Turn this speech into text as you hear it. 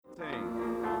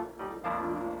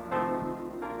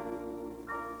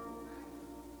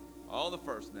the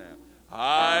first now.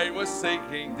 I was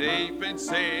sinking deep in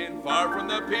sin, far from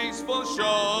the peaceful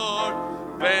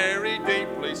shore, very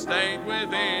deeply stained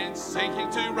within, sinking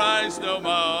to rise no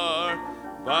more.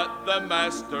 But the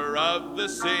master of the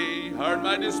sea heard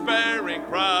my despairing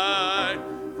cry.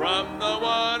 From the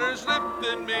waters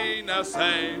lifted me, now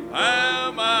safe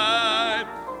am I.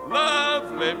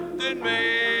 Love lifted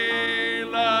me,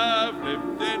 love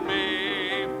lifted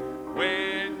me.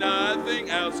 When nothing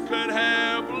else could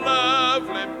help, love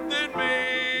lifted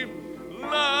me.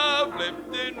 Love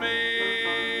lifted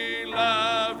me,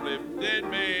 love lifted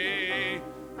me.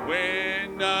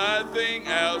 When nothing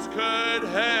else could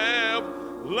help,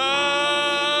 love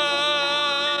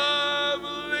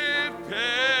lifted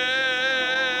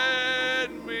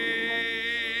me.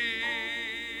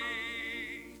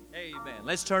 Amen.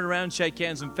 Let's turn around, shake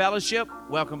hands, and fellowship.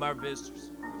 Welcome our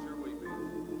visitors. Sure we've been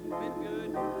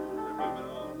good. They're moving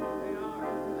along. They are.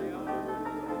 They are.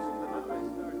 How about they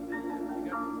start thinking?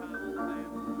 You got the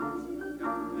time on the family. You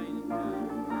got the painting done.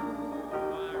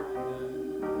 Fire and done.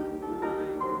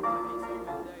 He's so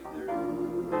many days there.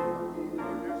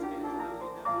 Their schedule.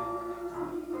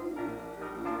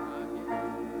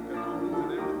 I'll be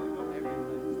done with next week.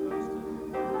 Everything's supposed to.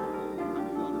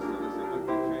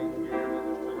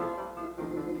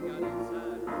 He got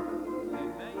inside. They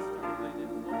may start playing in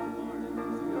Florida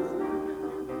because he got some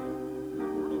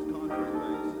those contract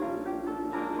things.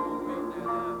 Yeah, they won't beat that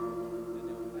up. Then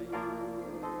they'll pay you.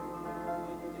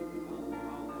 Then you need to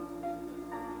call that to get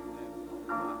that. Amazing.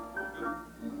 Get out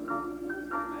there.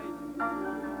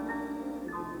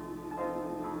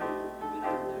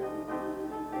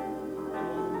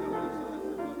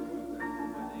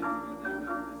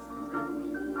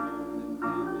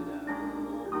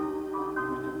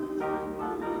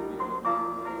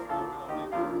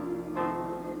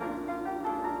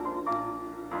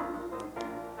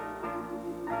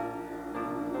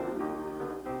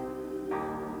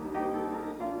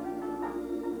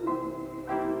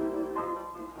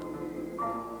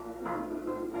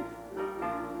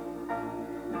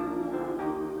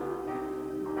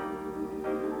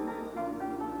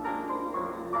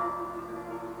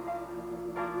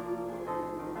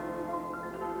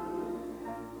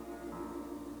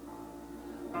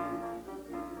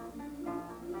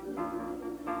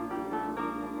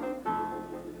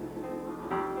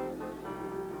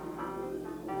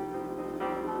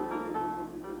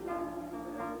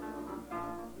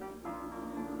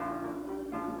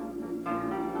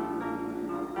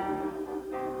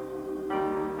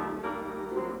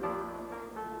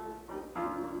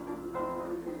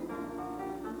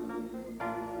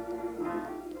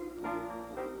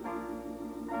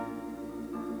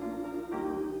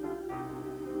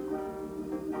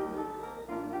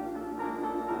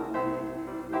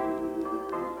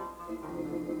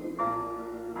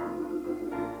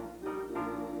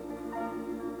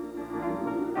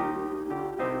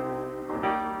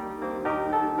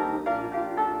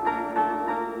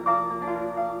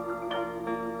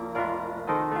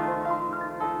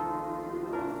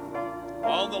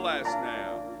 On the last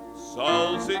now.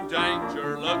 Souls in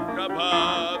danger, look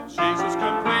above. Jesus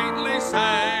completely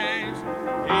saves.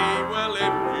 He will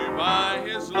lift you by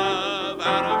his love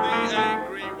out of the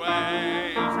angry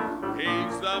waves.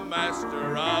 He's the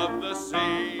master of the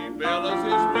sea, billows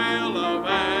his will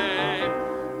obey.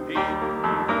 He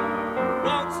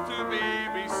wants to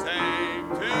be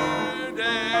saved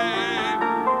today.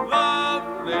 Love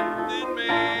lifted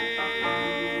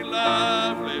me,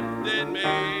 love lifted me.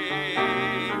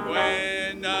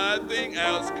 When nothing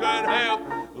else could help,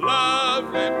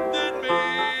 love lifted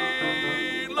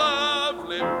me, love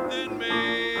lifted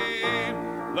me,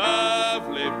 love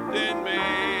lifted me.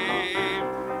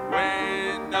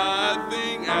 When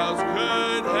nothing else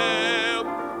could help,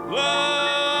 love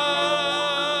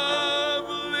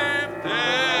lifted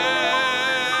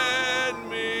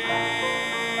me.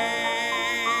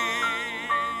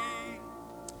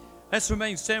 Let's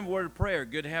remain standing for a word of prayer.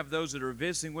 Good to have those that are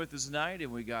visiting with us tonight, and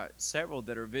we got several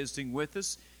that are visiting with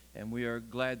us, and we are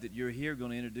glad that you're here.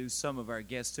 Going to introduce some of our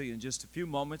guests to you in just a few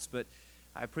moments, but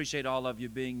I appreciate all of you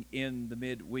being in the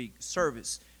midweek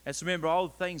service. Let's remember all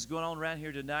the things going on around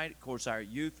here tonight. Of course, our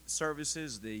youth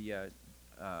services, the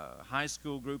high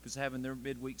school group is having their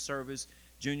midweek service.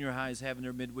 Junior high is having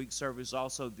their midweek service.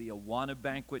 Also, the Awana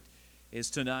banquet is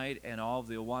tonight, and all of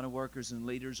the Awana workers and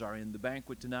leaders are in the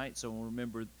banquet tonight, so we'll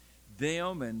remember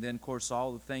them. And then, of course,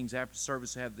 all the things after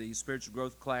service have the spiritual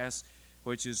growth class,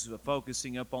 which is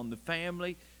focusing up on the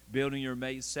family, building your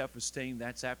mate's self-esteem.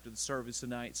 That's after the service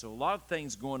tonight. So a lot of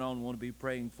things going on we want to be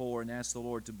praying for and ask the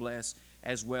Lord to bless,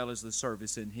 as well as the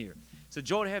service in here. So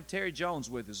joy to have Terry Jones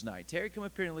with us tonight. Terry, come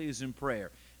up here and lead us in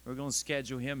prayer. we're going to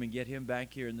schedule him and get him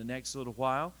back here in the next little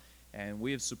while. And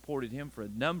we have supported him for a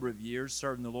number of years,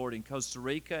 serving the Lord in Costa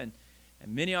Rica. And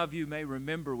many of you may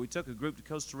remember we took a group to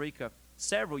Costa Rica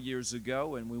several years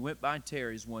ago, and we went by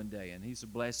Terry's one day. And he's a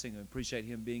blessing. I appreciate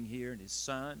him being here, and his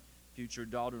son, future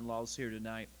daughter-in-law, is here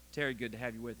tonight. Terry, good to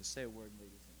have you with us. Say a word and lead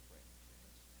us in prayer.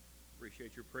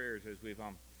 Appreciate your prayers as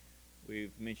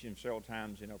we've mentioned several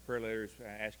times in our prayer letters,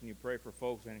 asking you to pray for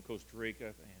folks in Costa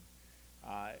Rica.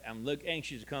 And I'm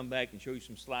anxious to come back and show you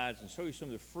some slides and show you some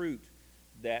of the fruit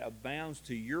that abounds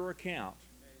to your account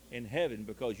in heaven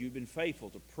because you've been faithful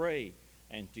to pray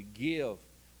and to give,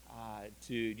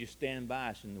 to just stand by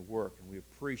us in the work. And we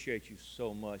appreciate you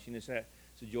so much. And it's a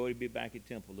joy to be back at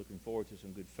Temple. Looking forward to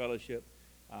some good fellowship,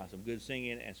 some good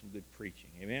singing, and some good preaching.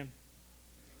 Amen?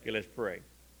 Okay, let's pray.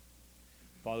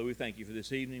 Father, we thank you for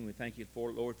this evening. We thank you,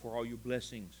 Lord, for all your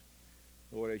blessings.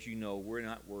 Lord, as you know, we're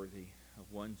not worthy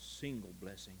of one single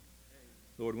blessing.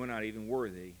 Lord, we're not even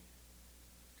worthy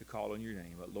to call on your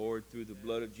name. But Lord, through the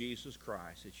blood of Jesus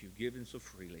Christ that you've given so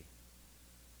freely,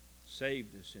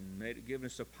 saved us and given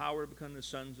us the power to become the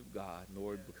sons of God.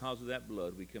 Lord, because of that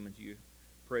blood, we come into your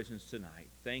presence tonight,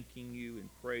 thanking you and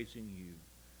praising you,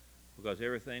 because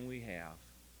everything we have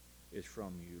is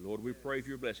from you. Lord, we pray for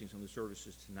your blessings on the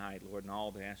services tonight, Lord, and all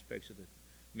the aspects of the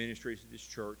ministries of this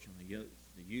church, and the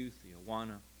youth, the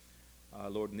Awana.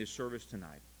 Lord, in this service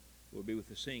tonight, we'll be with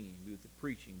the singing, be with the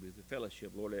preaching, be with the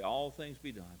fellowship. Lord, let all things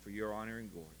be done for your honor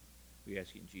and glory. We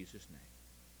ask it in Jesus' name.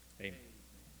 Amen.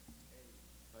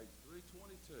 Page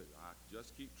 322. I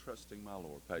just keep trusting my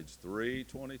Lord. Page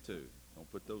 322.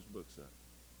 Don't put those books up.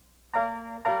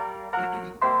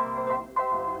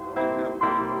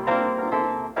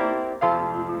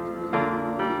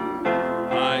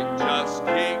 I just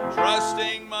keep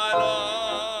trusting my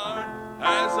Lord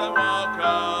as I walk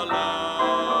alone.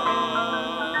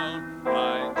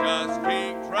 I just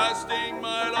keep trusting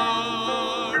my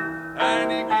Lord,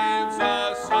 and He gives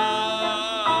us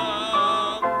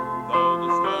song. Though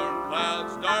the storm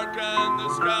clouds darken the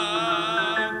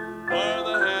sky or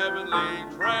the heavenly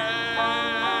trail,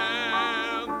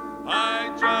 I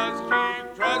just keep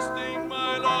trusting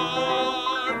my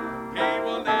Lord. He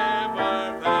will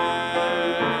never fail.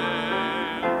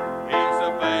 He's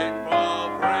a faithful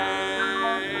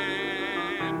friend,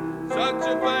 such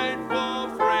a faithful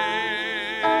friend.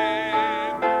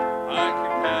 I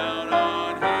can count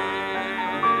on Him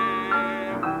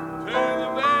to the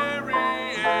very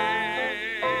end.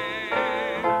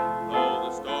 Though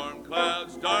the storm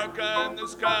clouds darken the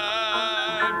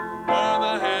sky or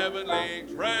the heavenly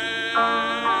trail,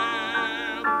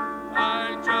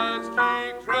 I just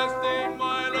keep trusting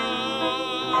my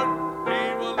Lord. He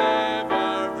will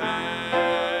never fail.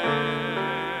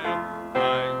 I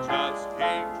just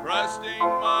keep trusting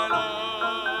my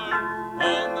Lord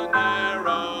on the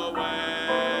narrow way.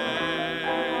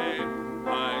 I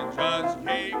just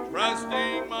keep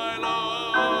trusting my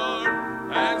Lord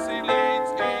as He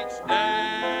leads each day.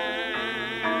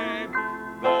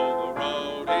 Though the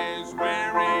road is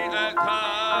weary at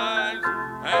times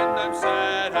and I'm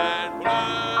sad and blue,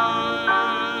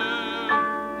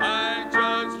 I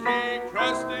just keep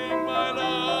trusting my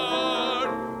Lord.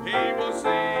 He will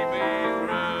see me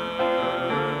through.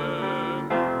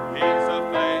 He's a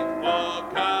faithful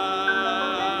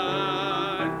God,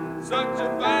 such a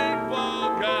faithful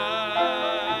God.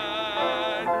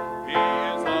 He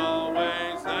is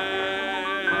always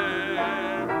there,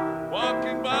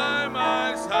 walking by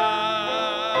my side.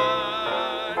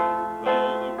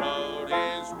 Though the road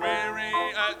is weary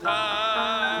at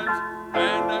times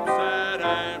and I'm sad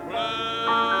and blue,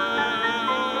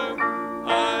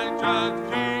 I just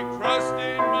keep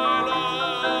trusting my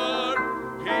Lord.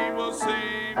 He will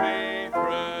see me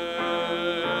through.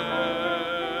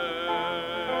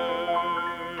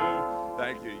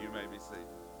 Thank you. You may be seated.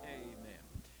 Amen.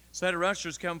 So that our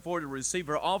ushers come forward to receive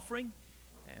our offering,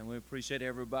 and we appreciate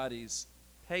everybody's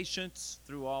patience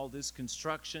through all this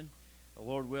construction.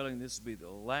 Lord willing, this will be the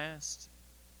last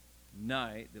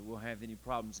night that we'll have any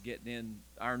problems getting in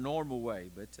our normal way,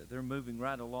 but they're moving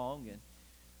right along, and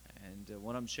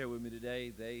what I'm sharing with me today,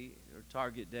 their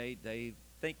target date, they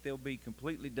think they'll be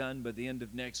completely done by the end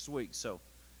of next week, so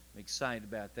I'm excited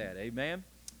about that. Amen?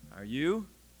 Are you?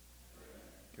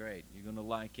 Great. You're going to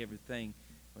like everything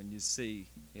when you see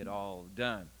it all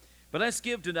done. But let's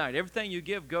give tonight. Everything you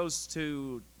give goes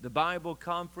to the Bible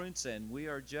conference, and we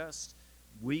are just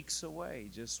weeks away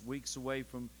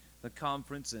from the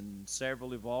conference, and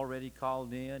several have already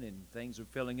called in, and things are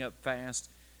filling up fast.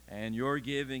 And your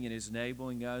giving is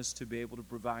enabling us to be able to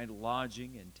provide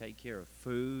lodging and take care of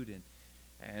food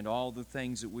and all the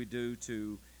things that we do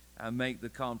to make the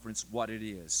conference what it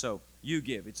is. So you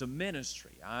give. It's a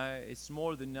ministry. It's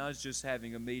more than us just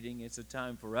having a meeting. It's a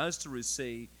time for us to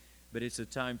receive, but it's a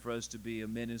time for us to be a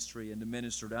ministry and to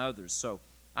minister to others. So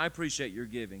I appreciate your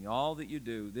giving, all that you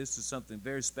do. This is something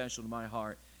very special to my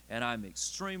heart, and I'm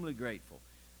extremely grateful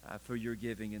for your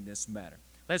giving in this matter.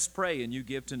 Let's pray, and you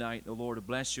give tonight. The Lord will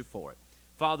bless you for it.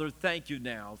 Father, thank you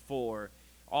now for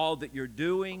all that you're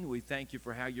doing. We thank you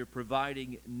for how you're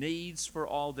providing needs for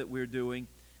all that we're doing.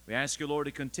 We ask you, Lord,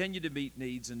 to continue to meet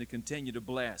needs and to continue to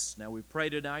bless. Now we pray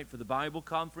tonight for the Bible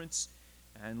conference.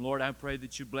 And Lord, I pray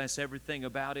that you bless everything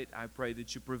about it. I pray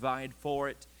that you provide for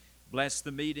it. Bless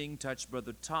the meeting. Touch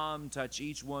Brother Tom. Touch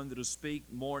each one that will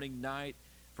speak morning, night,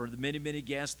 for the many, many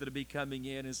guests that will be coming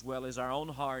in, as well as our own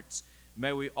hearts.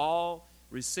 May we all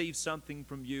receive something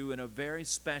from you in a very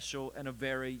special and a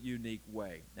very unique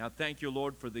way. Now thank you,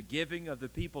 Lord, for the giving of the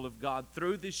people of God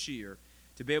through this year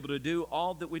to be able to do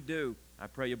all that we do. I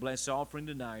pray you bless the offering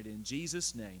tonight. In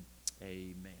Jesus' name,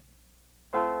 amen.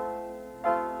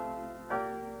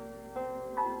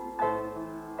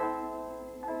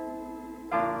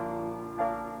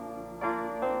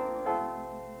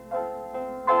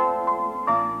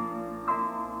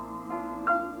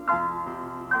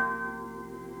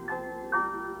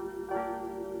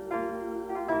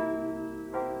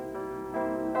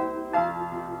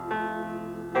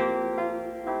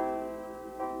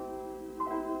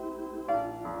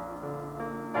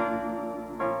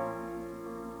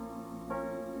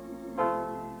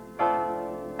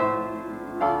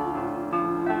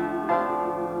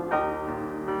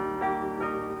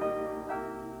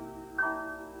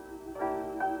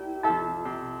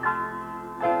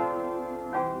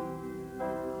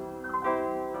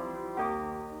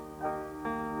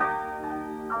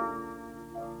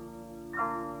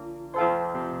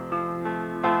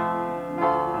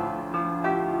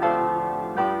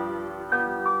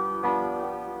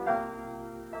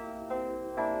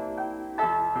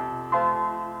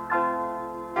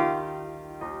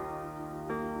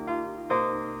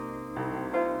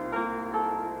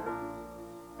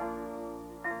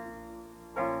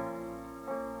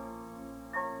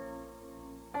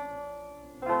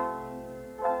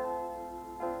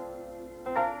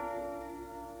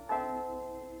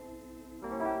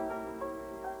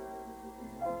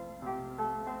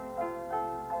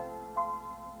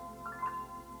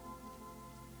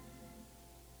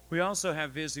 We also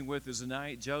have visiting with us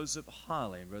tonight Joseph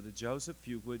Holly. Brother Joseph, if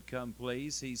you would come,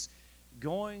 please. He's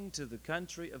going to the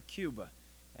country of Cuba,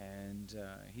 and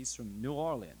he's from New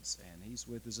Orleans, and he's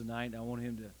with us tonight. I want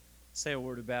him to say a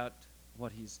word about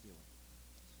what he's doing.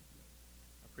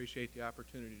 I appreciate the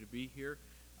opportunity to be here.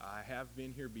 I have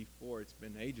been here before. It's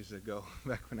been ages ago,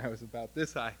 back when I was about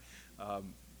this high.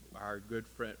 Our good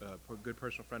friend, good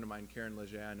personal friend of mine, Karen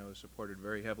Leger, I know is supported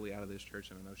very heavily out of this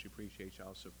church, and I know she appreciates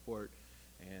y'all's support.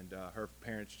 And her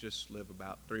parents just live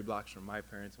about 3 blocks from my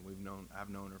parents, and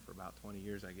I've known her for about 20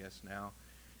 years, I guess, now.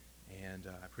 And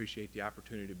I appreciate the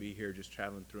opportunity to be here, just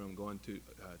traveling through. I'm going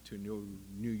to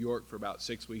New York for about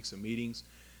 6 weeks of meetings.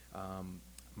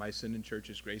 My sending church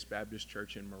is Grace Baptist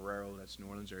Church in Marrero. That's New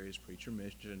Orleans area's preacher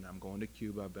mission. I'm going to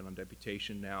Cuba. I've been on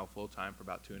deputation now full-time for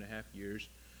about 2.5 years.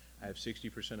 I have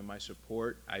 60% of my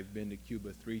support. I've been to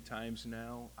Cuba 3 times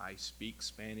now. I speak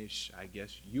Spanish, I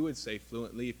guess you would say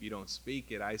fluently. If you don't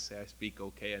speak it, I say I speak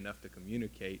okay enough to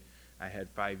communicate. I had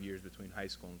 5 years between high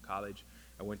school and college.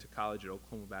 I went to college at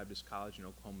Oklahoma Baptist College in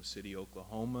Oklahoma City,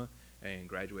 Oklahoma, and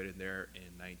graduated there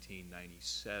in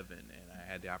 1997. And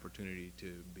I had the opportunity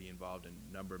to be involved in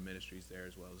a number of ministries there,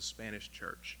 as well as a Spanish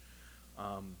church.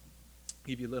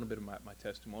 Give you a little bit of my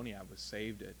testimony. I was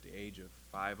saved at the age of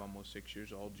 5, almost 6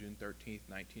 years old, June 13th,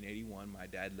 1981. My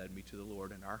dad led me to the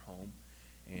Lord in our home,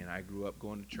 and I grew up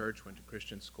going to church, went to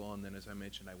Christian school, and then, as I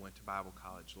mentioned, I went to Bible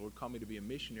college. The Lord called me to be a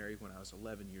missionary when I was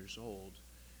 11 years old,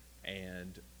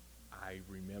 and I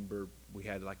remember we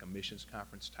had like a missions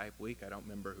conference type week. I don't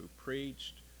remember who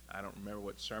preached. I don't remember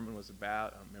what sermon was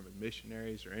about. I don't remember the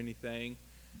missionaries or anything.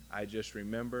 I just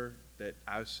remember that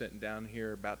I was sitting down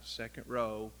here about the second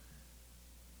row,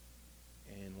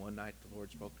 and one night the Lord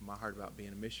spoke to my heart about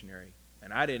being a missionary.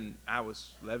 And I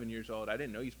was 11 years old. I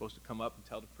didn't know you're supposed to come up and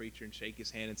tell the preacher and shake his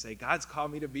hand and say, God's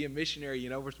called me to be a missionary. You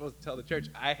know, we're supposed to tell the church.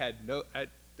 That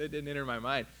didn't enter my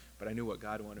mind, but I knew what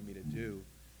God wanted me to do.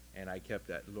 And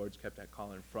the Lord's kept that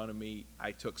call in front of me.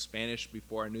 I took Spanish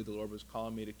before I knew the Lord was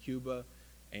calling me to Cuba.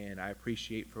 And I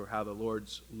appreciate for how the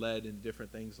Lord's led in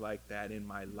different things like that in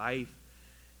my life.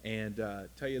 And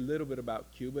tell you a little bit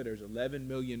about Cuba. There's 11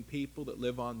 million people that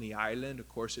live on the island. Of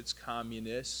course, it's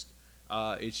communist.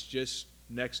 It's just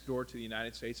next door to the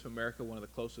United States of America, one of the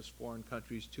closest foreign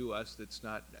countries to us that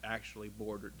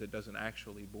doesn't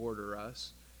actually border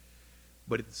us.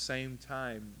 But at the same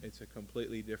time, it's a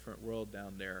completely different world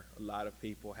down there. A lot of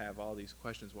people have all these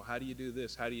questions. Well, how do you do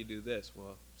this? How do you do this?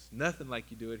 Well, it's nothing like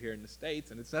you do it here in the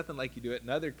States, and it's nothing like you do it in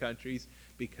other countries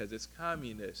because it's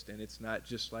communist, and it's not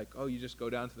just like, oh, you just go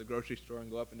down to the grocery store and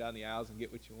go up and down the aisles and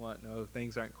get what you want. No,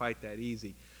 things aren't quite that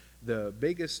easy. The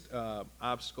biggest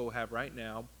obstacle we have right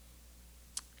now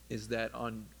is that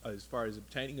as far as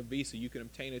obtaining a visa, you can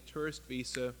obtain a tourist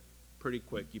visa pretty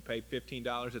quick. You pay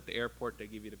 $15 at the airport, they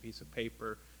give you the piece of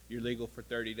paper. You're legal for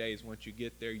 30 days. Once you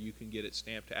get there, you can get it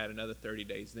stamped to add another 30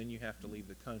 days. Then you have to leave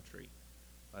the country.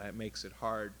 That makes it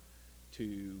hard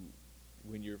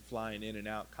when you're flying in and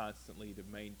out constantly, to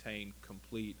maintain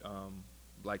complete,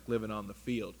 like living on the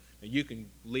field. Now, you can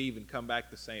leave and come back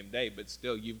the same day, but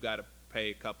still you've got to pay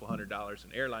a couple $100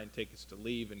 in airline tickets to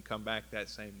leave and come back that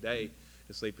same day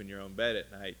to sleep in your own bed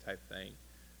at night type thing.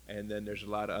 And then there's a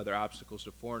lot of other obstacles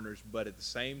to foreigners. But at the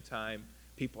same time,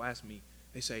 people ask me,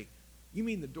 they say, you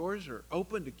mean the doors are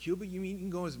open to Cuba? You mean you can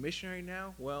go as a missionary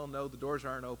now? Well, no, the doors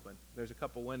aren't open. There's a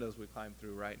couple windows we climb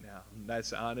through right now. And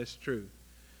that's the honest truth.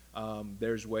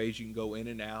 There's ways you can go in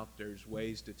and out. There's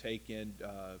ways to take in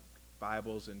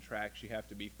Bibles and tracts. You have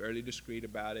to be fairly discreet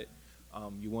about it.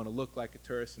 You want to look like a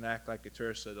tourist and act like a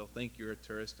tourist so they'll think you're a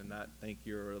tourist and not think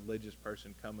you're a religious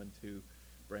person coming to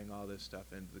bring all this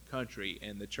stuff into the country.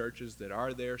 And the churches that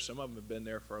are there, some of them have been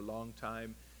there for a long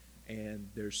time, and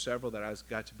there's several that I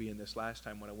got to be in this last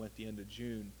time when I went the end of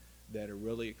June that are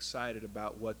really excited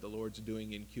about what the Lord's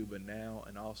doing in Cuba now,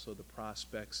 and also the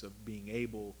prospects of being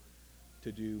able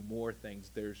to do more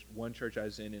things. There's one church I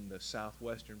was in the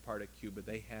southwestern part of Cuba.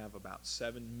 They have about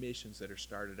 7 missions that are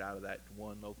started out of that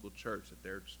one local church that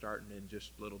they're starting in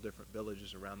just little different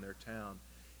villages around their town.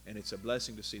 And it's a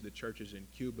blessing to see the churches in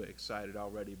Cuba excited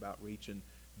already about reaching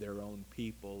their own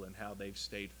people and how they've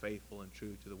stayed faithful and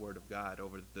true to the Word of God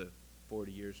over the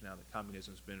 40 years now that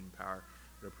communism's been in power.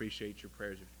 But I appreciate your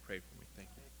prayers if you prayed for me. Thank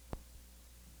you.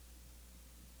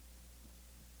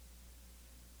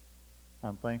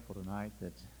 I'm thankful tonight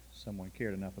that someone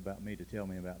cared enough about me to tell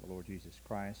me about the Lord Jesus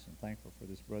Christ. I'm thankful for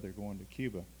this brother going to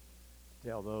Cuba to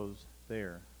tell those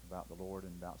there about the Lord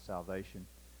and about salvation.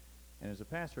 And as the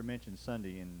pastor mentioned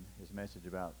Sunday in his message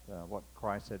about what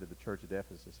Christ said to the church at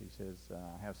Ephesus, he says,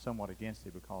 I have somewhat against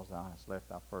thee because thou hast left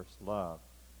thy first love.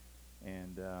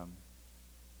 And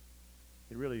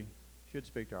it really should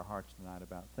speak to our hearts tonight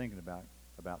about thinking about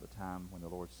the time when the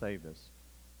Lord saved us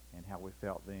and how we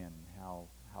felt then, and how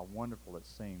wonderful it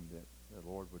seemed that the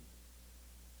Lord would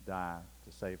die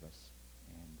to save us.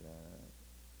 And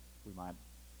we might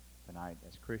tonight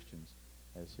as Christians,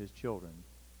 as his children,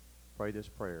 pray this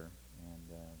prayer. And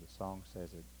the song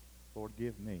says it, Lord,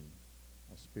 give me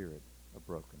a spirit of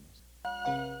brokenness.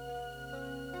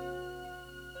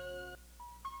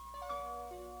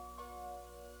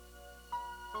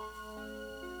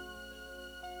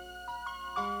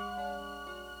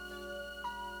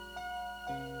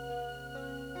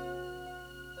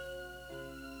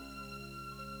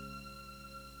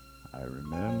 I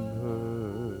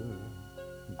remember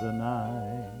the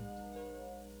night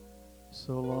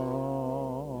so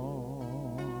long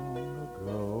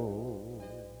ago,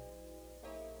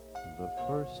 the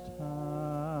first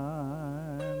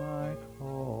time I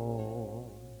called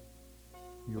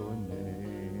your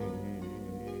name,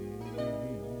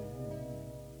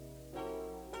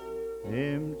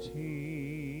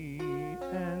 empty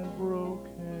and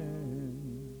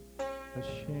broken,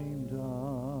 ashamed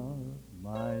of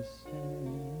my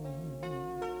sin,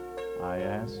 I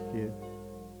ask if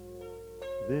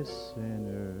this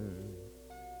sinner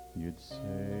you'd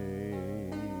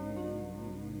save.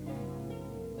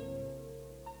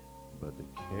 But the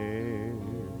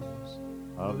cares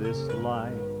of this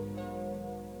life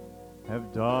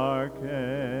have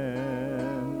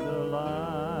darkened the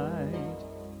light,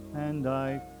 and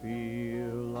I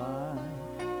feel like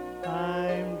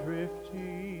I'm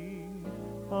drifting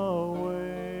away.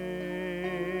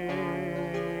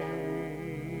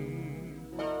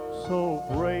 So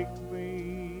break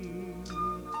me,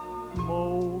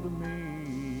 mold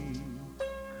me,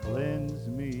 cleanse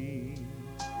me,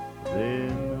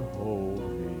 then hold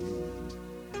me.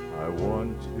 I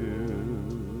want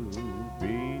to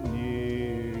be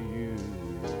near you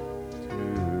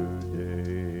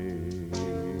today.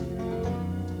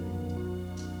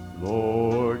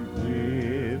 Lord,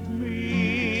 give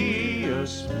me a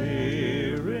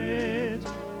spirit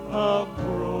of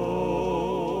brokenness,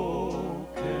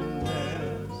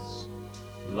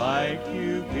 like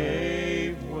you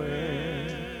gave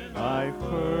when I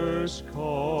first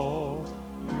called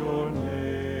your name,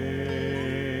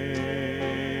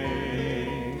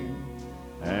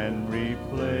 and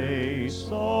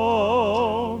replace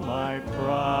all my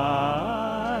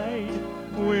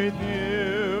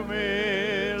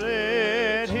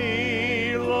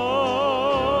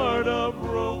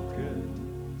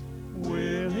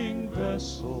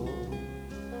vessel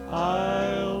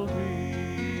I'll be.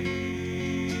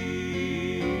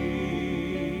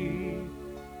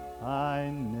 I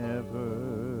never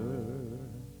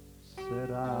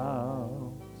set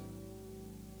out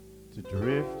to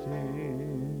drift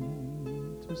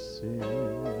into sin.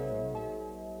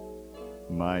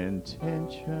 My intentions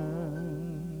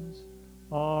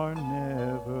are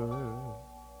never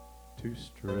to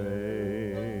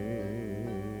stray,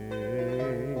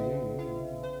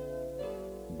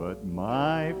 but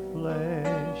my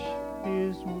flesh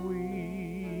is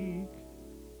weak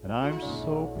and I'm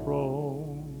so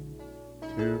prone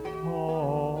to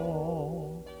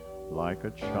fall. Like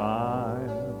a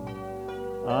child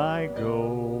I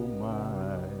go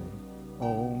my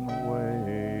own way,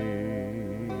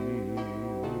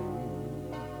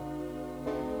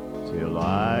 till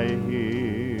I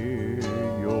hear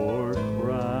your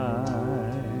cry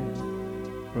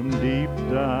from deep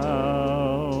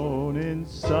down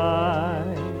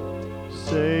inside,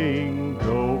 saying,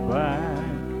 go back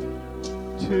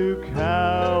to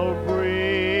Calvary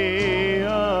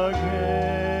again.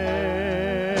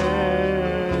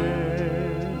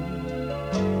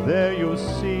 There you'll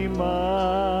see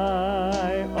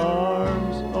my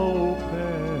arms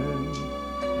open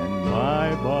and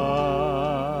my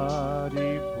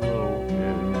body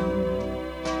broken.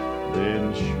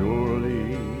 Then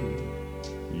surely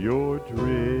your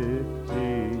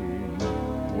drifting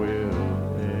will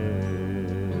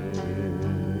end.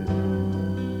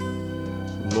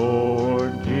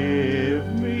 Lord, give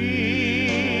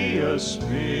me a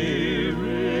spirit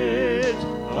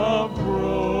of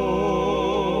brokenness,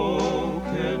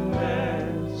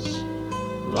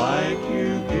 like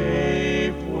you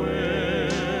gave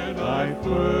when I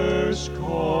first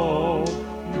called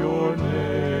your name,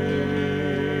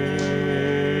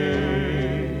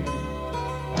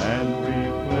 and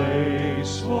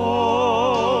replace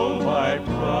all my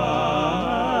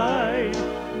pride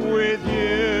with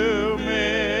humility,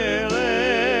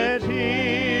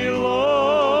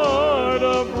 Lord,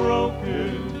 a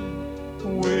broken,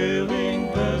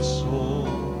 willing vessel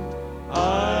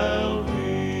I'll be.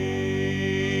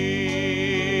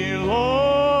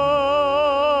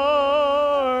 Lord,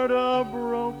 a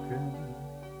broken,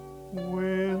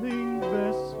 willing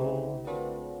vessel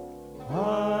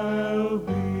I'll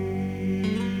be.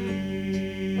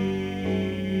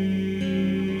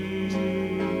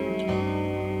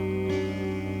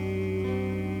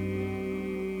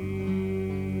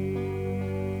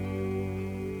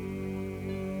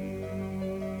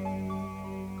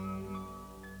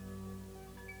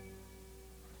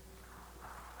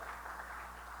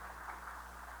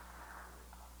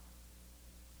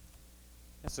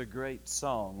 That's a great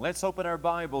song. Let's open our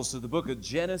Bibles to the book of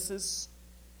Genesis,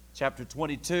 chapter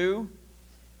 22.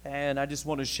 And I just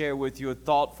want to share with you a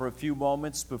thought for a few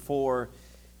moments before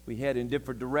we head in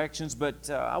different directions. But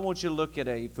I want you to look at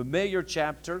a familiar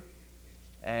chapter.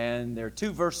 And there are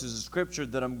two verses of Scripture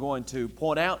that I'm going to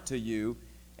point out to you.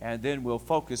 And then we'll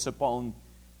focus upon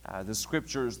the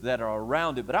Scriptures that are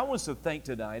around it. But I want us to think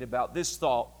tonight about this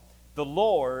thought: the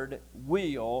Lord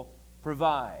will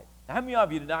provide. How many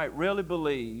of you tonight really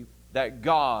believe that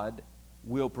God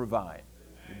will provide?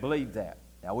 You believe that?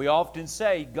 Now, we often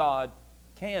say God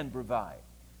can provide.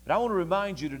 But I want to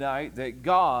remind you tonight that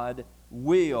God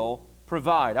will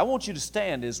provide. I want you to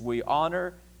stand as we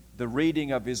honor the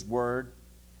reading of His Word.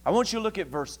 I want you to look at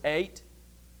verse 8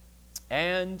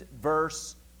 and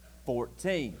verse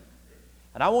 14.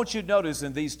 And I want you to notice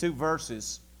in these two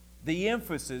verses the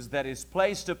emphasis that is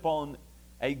placed upon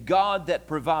a God that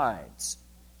provides.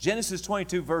 Genesis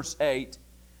 22, verse 8,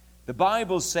 the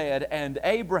Bible said, and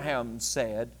Abraham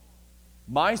said,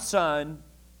 my son,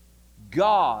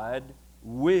 God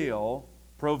will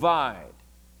provide.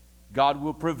 God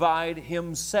will provide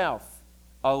Himself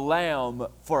a lamb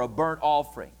for a burnt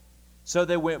offering. So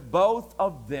they went both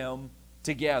of them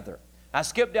together. I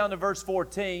skip down to verse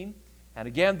 14, and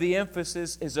again the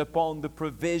emphasis is upon the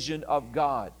provision of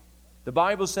God. The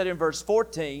Bible said in verse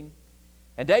 14,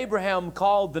 and Abraham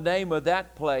called the name of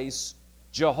that place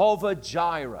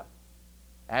Jehovah-Jireh,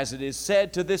 as it is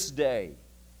said to this day,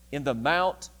 in the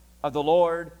mount of the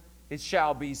Lord it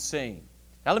shall be seen.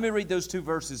 Now let me read those two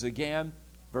verses again.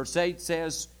 Verse 8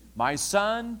 says, my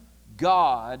son,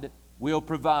 God will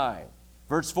provide.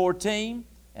 Verse 14,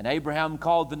 and Abraham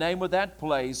called the name of that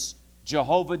place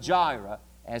Jehovah-Jireh,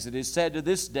 as it is said to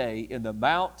this day, in the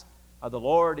mount of the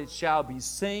Lord it shall be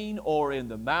seen, or in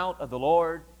the mount of the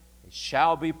Lord it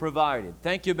shall be provided.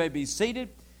 Thank you. You may be seated.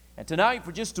 And tonight,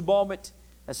 for just a moment,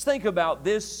 let's think about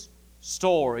this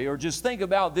story, or just think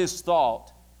about this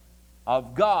thought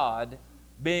of God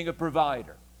being a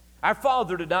provider. Our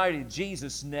Father, tonight, in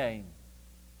Jesus' name,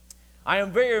 I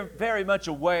am very, very much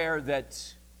aware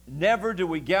that never do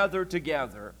we gather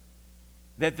together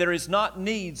that there is not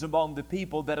needs among the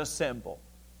people that assemble.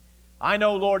 I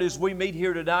know, Lord, as we meet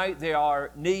here tonight, there are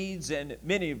needs in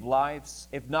many of lives,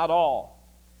 if not all.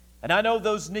 And I know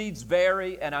those needs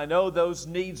vary, and I know those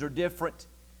needs are different.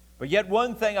 But yet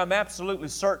one thing I'm absolutely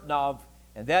certain of,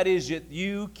 and that is that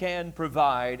you can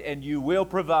provide, and you will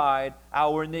provide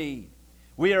our need.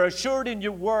 We are assured in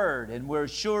your word, and we're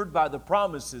assured by the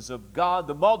promises of God,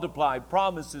 the multiplied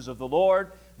promises of the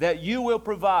Lord, that you will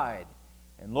provide.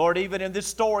 And Lord, even in this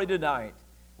story tonight,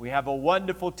 we have a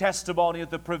wonderful testimony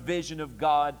of the provision of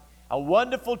God, a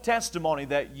wonderful testimony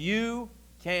that you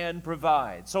can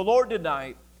provide. So Lord,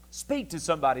 tonight, speak to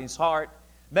somebody's heart.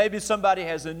 Maybe somebody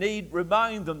has a need.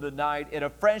 Remind them tonight in a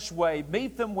fresh way.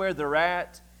 Meet them where they're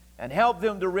at and help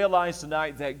them to realize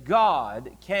tonight that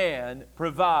God can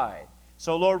provide.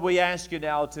 So Lord, we ask you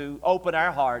now to open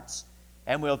our hearts,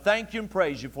 and we'll thank you and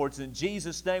praise you for it. It's in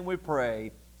Jesus' name we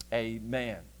pray.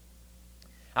 Amen.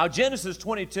 Now, Genesis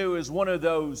 22 is one of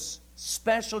those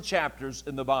special chapters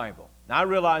in the Bible. Now, I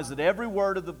realize that every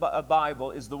word of the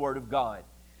Bible is the Word of God.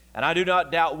 And I do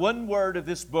not doubt one word of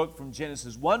this book from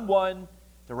Genesis 1:1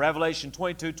 to Revelation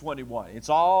 22:21. It's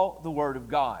all the Word of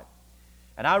God.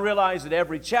 And I realize that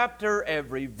every chapter,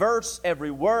 every verse,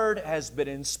 every word has been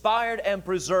inspired and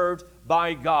preserved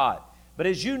by God. But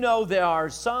as you know, there are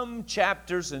some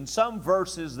chapters and some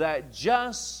verses that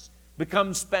just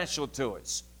become special to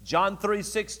us. John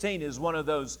 3:16 is one of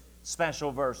those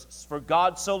special verses. For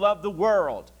God so loved the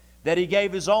world that He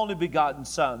gave His only begotten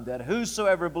Son, that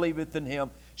whosoever believeth in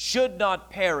Him should not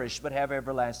perish but have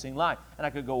everlasting life. And I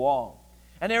could go on.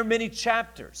 And there are many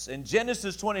chapters. And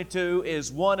Genesis 22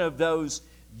 is one of those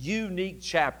unique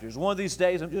chapters. One of these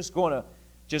days I'm just going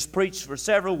to preach for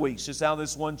several weeks just out of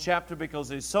this one chapter, because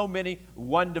there's so many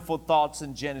wonderful thoughts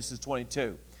in Genesis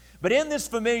 22. But in this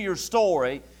familiar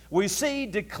story, we see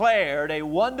declared a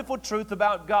wonderful truth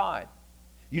about God.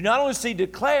 You not only see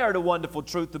declared a wonderful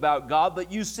truth about God,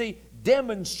 but you see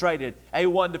demonstrated a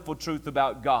wonderful truth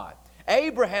about God.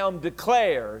 Abraham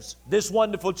declares this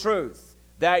wonderful truth,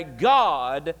 that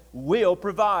God will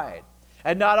provide.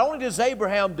 And not only does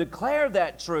Abraham declare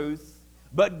that truth,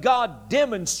 but God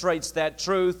demonstrates that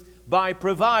truth by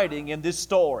providing in this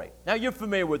story. Now, you're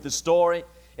familiar with the story.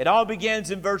 It all begins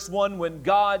in verse 1 when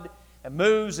God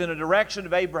moves in a direction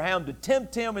of Abraham to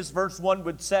tempt him, as verse 1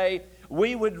 would say.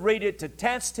 We would read it to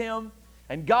test him.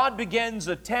 And God begins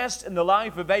a test in the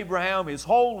life of Abraham. His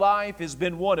whole life has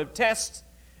been one of tests.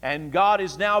 And God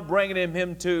is now bringing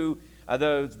him to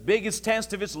the biggest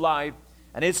test of his life.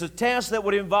 And it's a test that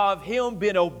would involve him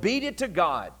being obedient to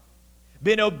God.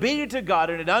 Being obedient to God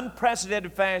in an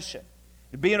unprecedented fashion.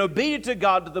 Being obedient to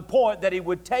God to the point that he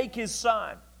would take his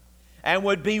son and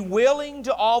would be willing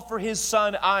to offer his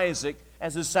son Isaac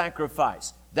as a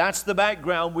sacrifice. That's the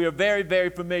background. We are very, very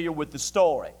familiar with the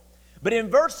story. But in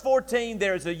verse 14,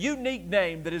 there is a unique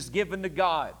name that is given to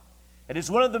God. It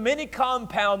is one of the many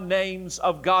compound names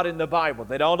of God in the Bible.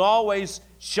 They don't always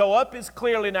show up as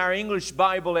clearly in our English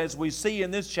Bible as we see in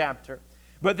this chapter.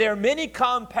 But there are many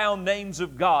compound names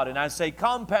of God. And I say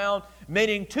compound,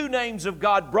 meaning two names of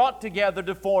God brought together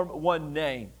to form one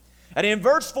name. And in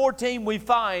verse 14, we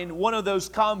find one of those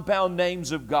compound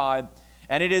names of God.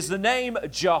 And it is the name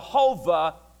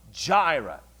Jehovah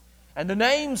Jireh. And the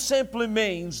name simply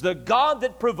means the God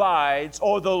that provides,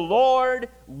 or the Lord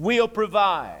will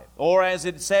provide. Or as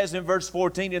it says in verse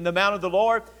 14, in the mount of the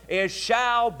Lord, it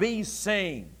shall be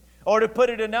seen. Or to put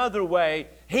it another way,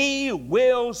 He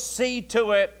will see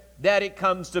to it that it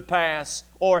comes to pass,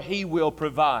 or He will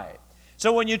provide.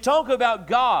 So when you talk about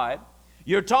God,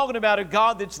 you're talking about a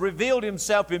God that's revealed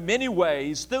Himself in many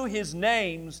ways through His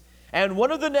names. And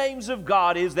one of the names of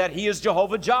God is that He is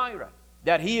Jehovah Jireh.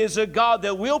 That He is a God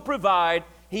that will provide.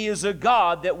 He is a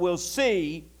God that will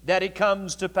see that it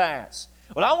comes to pass.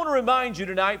 Well, I want to remind you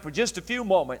tonight for just a few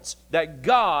moments that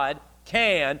God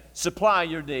can supply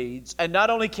your needs. And not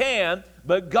only can,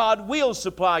 but God will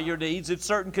supply your needs if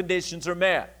certain conditions are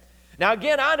met. Now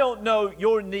again, I don't know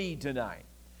your need tonight.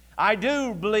 I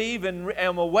do believe and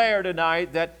am aware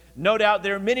tonight that no doubt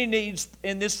there are many needs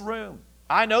in this room.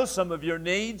 I know some of your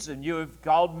needs, and you have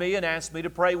called me and asked me to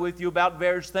pray with you about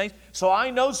various things. So I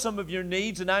know some of your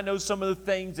needs, and I know some of the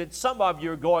things that some of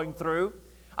you are going through.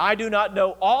 I do not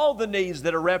know all the needs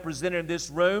that are represented in this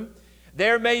room.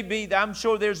 There may be, I'm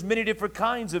sure there's many different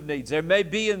kinds of needs. There may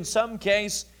be, in some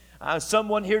case,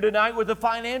 someone here tonight with a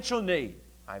financial need.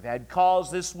 I've had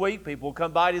calls this week. People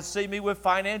come by to see me with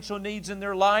financial needs in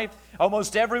their life.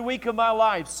 Almost every week of my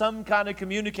life, some kind of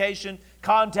communication,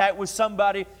 contact with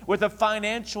somebody with a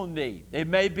financial need. It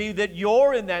may be that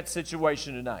you're in that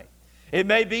situation tonight. It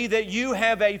may be that you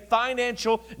have a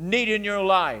financial need in your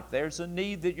life. There's a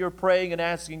need that you're praying and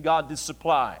asking God to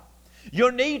supply.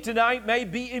 Your need tonight may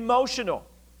be emotional.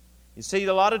 You see,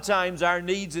 a lot of times our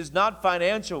needs is not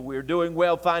financial. We're doing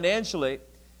well financially,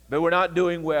 but we're not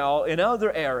doing well in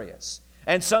other areas.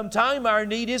 And sometimes our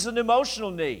need is an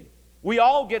emotional need. We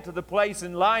all get to the place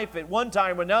in life at one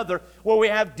time or another where we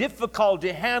have difficulty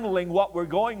handling what we're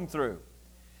going through.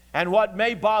 And what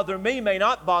may bother me may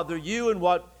not bother you, and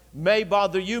what may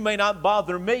bother you may not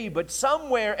bother me, but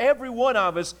somewhere every one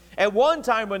of us at one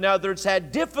time or another has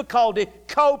had difficulty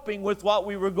coping with what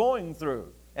we were going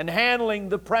through and handling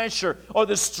the pressure or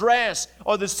the stress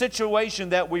or the situation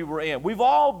that we were in. We've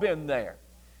all been there.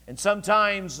 And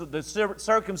sometimes the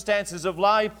circumstances of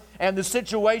life and the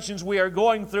situations we are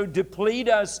going through deplete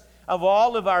us of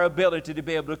all of our ability to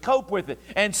be able to cope with it.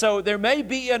 And so there may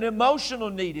be an emotional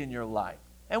need in your life.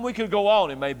 And we could go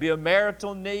on. It may be a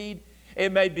marital need.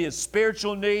 It may be a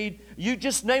spiritual need. You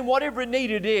just name whatever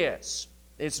need it is.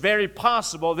 It's very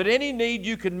possible that any need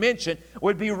you can mention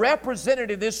would be represented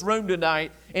in this room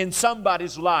tonight in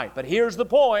somebody's life. But here's the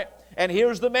point, and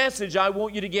here's the message I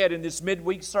want you to get in this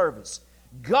midweek service.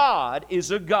 God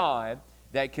is a God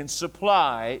that can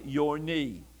supply your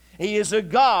need. He is a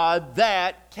God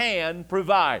that can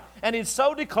provide. And it's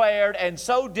so declared and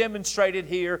so demonstrated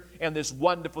here in this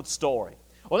wonderful story.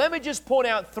 Well, let me just point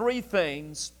out three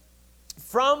things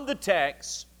from the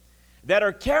text that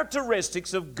are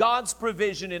characteristics of God's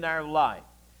provision in our life.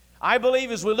 I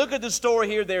believe as we look at the story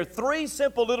here, there are three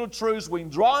simple little truths we can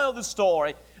draw out of the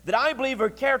story that I believe are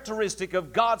characteristic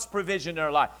of God's provision in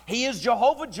our life. He is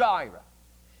Jehovah Jireh.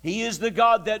 He is the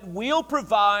God that will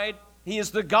provide. He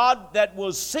is the God that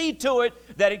will see to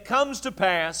it that it comes to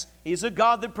pass. He's a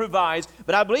God that provides.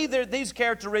 But I believe that these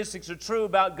characteristics are true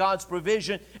about God's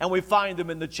provision, and we find them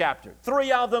in the chapter.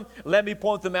 Three of them, let me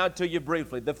point them out to you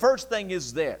briefly. The first thing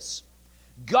is this: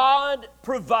 God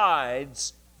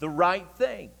provides the right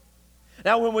thing.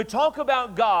 Now, when we talk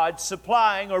about God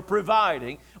supplying or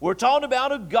providing, we're talking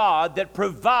about a God that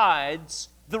provides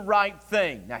the right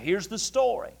thing. Now, here's the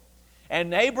story.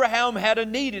 And Abraham had a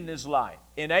need in his life.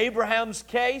 In Abraham's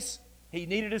case, he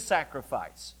needed a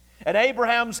sacrifice. In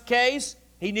Abraham's case,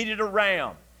 he needed a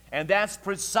ram. And that's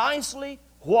precisely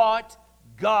what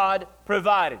God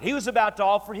provided. He was about to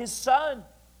offer his son.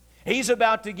 He's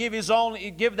about to give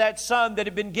that son that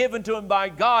had been given to him by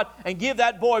God and give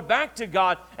that boy back to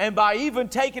God, and by even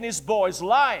taking his boy's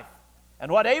life.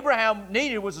 And what Abraham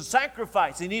needed was a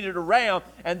sacrifice. He needed a ram,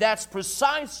 and that's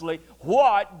precisely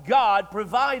what God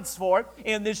provides for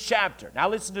in this chapter. Now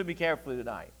listen to me carefully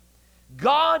tonight.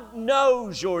 God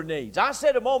knows your needs. I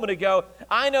said a moment ago,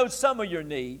 I know some of your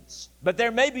needs, but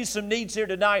there may be some needs here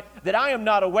tonight that I am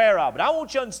not aware of. But I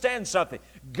want you to understand something.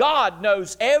 God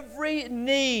knows every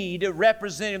need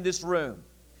represented in this room.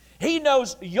 He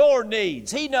knows your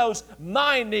needs. He knows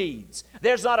my needs.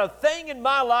 There's not a thing in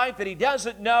my life that He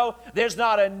doesn't know. There's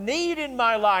not a need in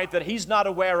my life that He's not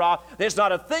aware of. There's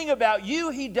not a thing about you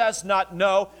He does not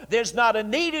know. There's not a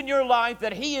need in your life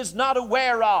that He is not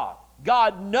aware of.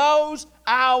 God knows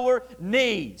our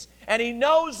needs. And He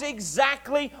knows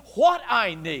exactly what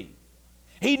I need.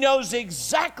 He knows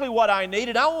exactly what I need.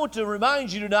 And I want to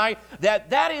remind you tonight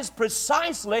that that is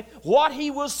precisely what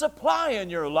He will supply in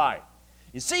your life.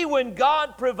 You see, when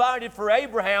God provided for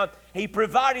Abraham, He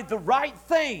provided the right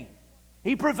thing.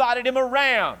 He provided him a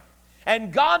ram.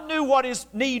 And God knew what his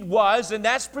need was, and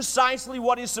that's precisely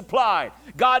what He supplied.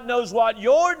 God knows what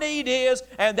your need is,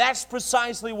 and that's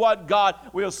precisely what God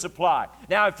will supply.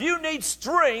 Now, if you need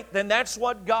strength, then that's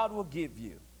what God will give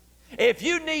you. If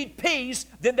you need peace,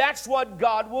 then that's what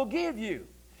God will give you.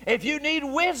 If you need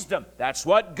wisdom, that's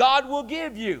what God will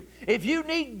give you. If you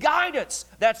need guidance,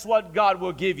 that's what God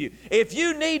will give you. If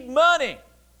you need money,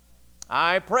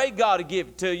 I pray God to give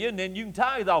it to you, and then you can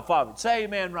tithe off of it. Say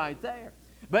amen right there.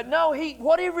 But no,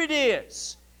 whatever it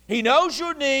is, He knows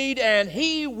your need, and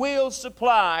He will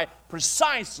supply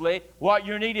precisely what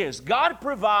your need is. God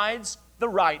provides the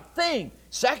right thing.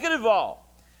 Second of all,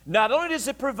 not only does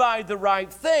He provide the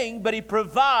right thing, but He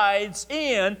provides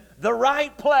in the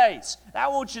right place. Now,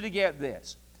 I want you to get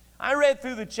this. I read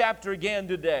through the chapter again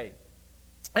today,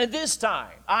 and this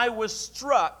time I was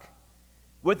struck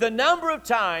with the number of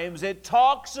times it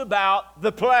talks about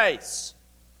the place.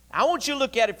 I want you to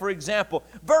look at it, for example,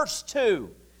 verse 2.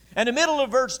 In the middle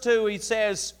of verse 2, he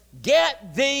says,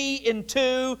 "Get thee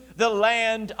into the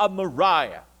land of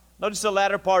Moriah." Notice the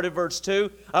latter part of verse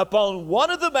 2. Upon one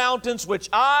of the mountains which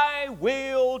I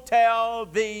will tell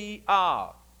thee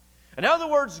of. In other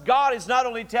words, God is not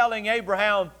only telling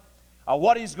Abraham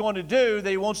what He's going to do, that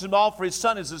He wants him to offer his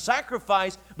son as a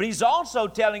sacrifice, but He's also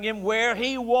telling him where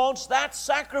He wants that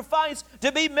sacrifice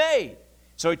to be made.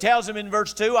 So He tells him in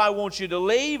verse 2, I want you to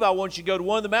leave. I want you to go to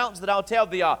one of the mountains that I'll tell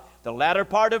thee of. The latter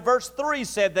part of verse 3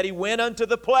 said that he went unto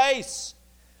the place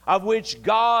of which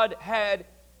God had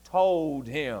told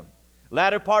him.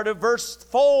 Latter part of verse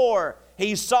 4,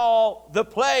 he saw the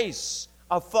place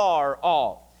afar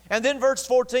off. And then verse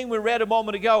 14 we read a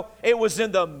moment ago, it was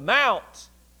in the mount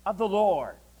of the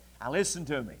Lord. Now listen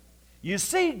to me. You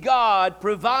see God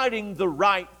providing the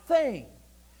right thing.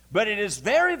 But it is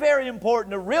very, very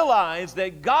important to realize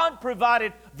that God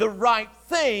provided the right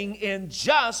thing in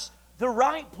just the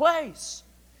right place.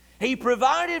 He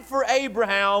provided for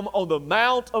Abraham on the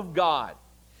Mount of God.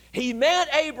 He met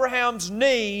Abraham's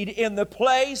need in the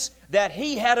place that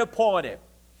He had appointed.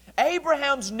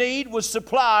 Abraham's need was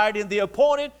supplied in the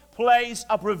appointed place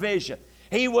of provision.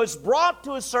 He was brought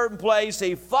to a certain place.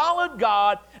 He followed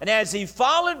God, and as he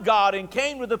followed God and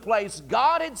came to the place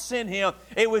God had sent him,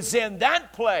 it was in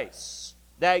that place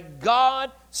that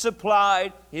God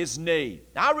supplied his need.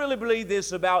 Now, I really believe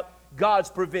this about God's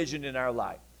provision in our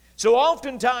life. So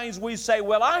oftentimes we say,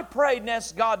 well, I prayed and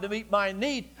asked God to meet my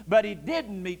need, but He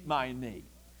didn't meet my need.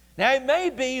 Now, it may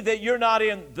be that you're not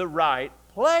in the right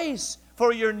place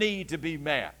for your need to be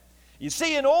met. You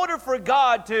see, in order for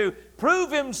God to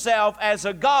prove Himself as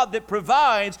a God that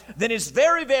provides, then it's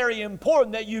very, very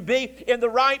important that you be in the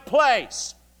right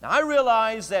place. Now, I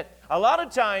realize that a lot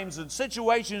of times in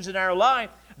situations in our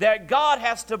life that God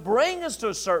has to bring us to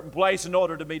a certain place in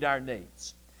order to meet our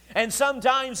needs. And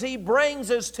sometimes He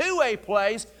brings us to a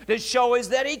place to show us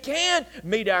that He can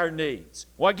meet our needs.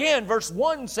 Well, again, verse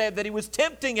 1 said that He was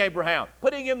tempting Abraham,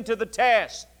 putting him to the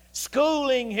test,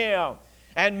 schooling him,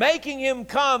 and making him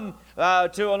come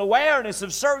to an awareness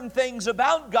of certain things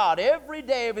about God. Every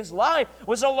day of his life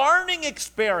was a learning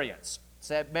experience.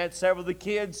 Met several of the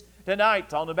kids tonight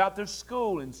talking about their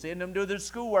school and seeing them do their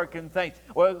schoolwork and things.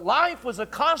 Well, life was a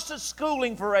constant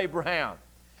schooling for Abraham.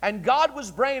 And God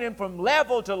was bringing him from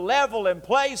level to level and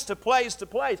place to place to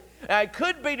place. Now, it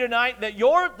could be tonight that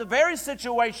the very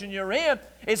situation you're in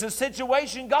is a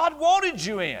situation God wanted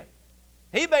you in.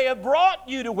 He may have brought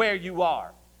you to where you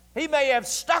are. He may have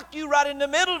stuck you right in the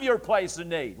middle of your place of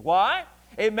need. Why?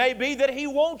 It may be that He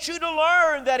wants you to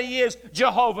learn that He is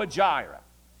Jehovah Jireh.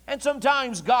 And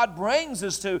sometimes God brings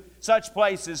us to such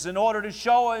places in order to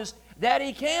show us that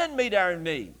He can meet our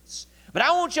needs. But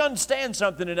I want you to understand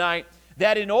something tonight,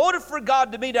 that in order for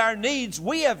God to meet our needs,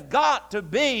 we have got to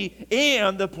be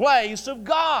in the place of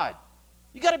God.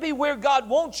 You've got to be where God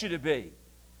wants you to be.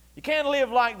 You can't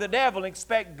live like the devil and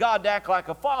expect God to act like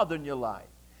a father in your life.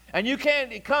 And you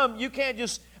can't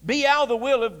just be out of the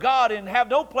will of God and have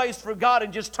no place for God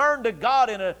and just turn to God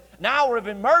in an hour of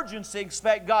emergency,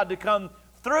 expect God to come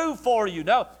through for you.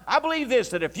 No, I believe this,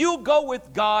 that if you go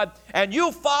with God and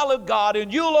you follow God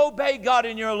and you'll obey God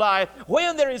in your life,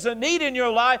 when there is a need in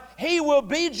your life, He will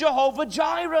be Jehovah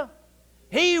Jireh.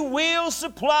 He will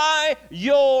supply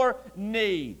your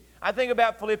need. I think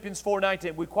about Philippians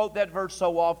 4:19. We quote that verse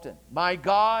so often. My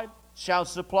God shall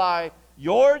supply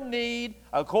your need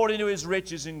according to His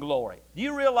riches and glory. Do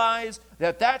you realize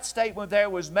that that statement there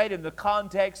was made in the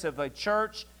context of a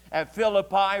church at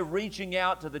Philippi reaching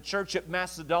out to the church at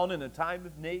Macedonia in a time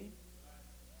of need?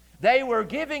 They were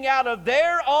giving out of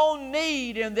their own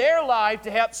need in their life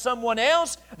to help someone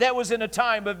else that was in a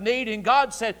time of need. And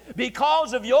God said,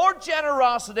 because of your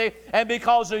generosity and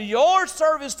because of your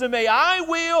service to me, I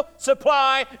will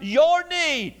supply your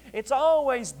need. It's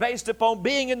always based upon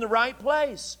being in the right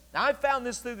place. Now, I've found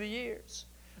this through the years,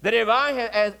 that if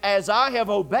as I have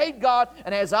obeyed God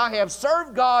and as I have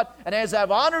served God and as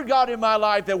I've honored God in my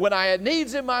life, that when I had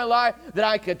needs in my life, that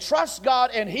I could trust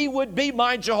God and He would be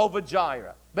my Jehovah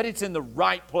Jireh. But it's in the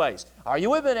right place. Are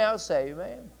you with me now? Say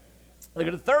amen. Look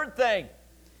at the third thing.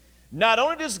 Not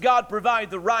only does God provide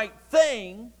the right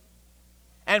thing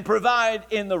and provide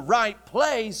in the right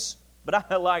place, but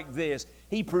I like this.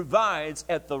 He provides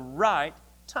at the right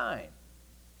time.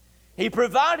 He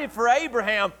provided for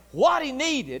Abraham what he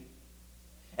needed,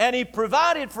 and He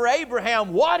provided for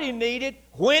Abraham what he needed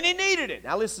when he needed it.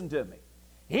 Now listen to me.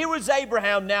 Here was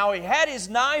Abraham now. He had his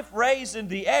knife raised in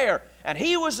the air, and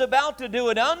he was about to do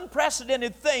an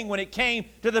unprecedented thing when it came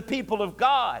to the people of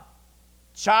God.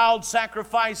 Child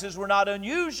sacrifices were not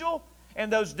unusual in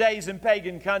those days in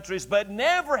pagan countries, but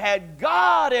never had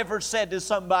God ever said to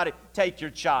somebody, take your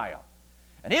child.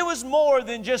 And it was more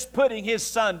than just putting His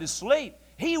son to sleep.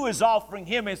 He was offering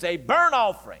him as a burnt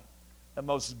offering. the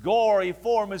most gory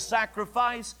form of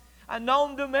sacrifice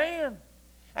known to man.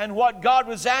 And what God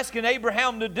was asking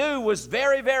Abraham to do was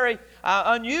very, very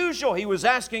unusual. He was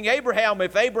asking Abraham,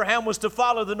 if Abraham was to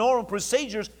follow the normal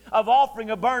procedures of offering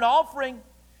a burnt offering,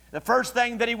 the first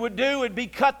thing that he would do would be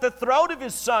cut the throat of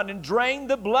his son and drain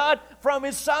the blood from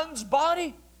his son's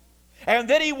body. And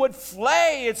then he would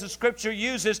flay, as the Scripture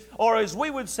uses, or as we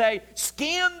would say,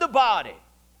 skin the body.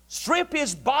 Strip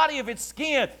his body of its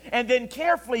skin, and then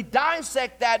carefully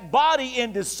dissect that body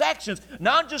into sections,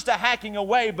 not just a hacking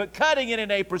away, but cutting it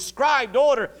in a prescribed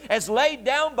order as laid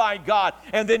down by God,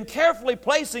 and then carefully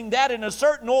placing that in a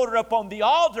certain order upon the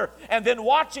altar, and then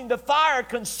watching the fire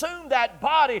consume that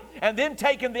body, and then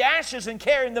taking the ashes and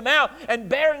carrying them out and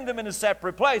burying them in a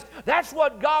separate place. That's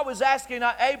what God was asking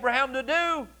Abraham to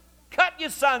do. Cut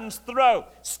your son's throat,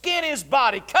 skin his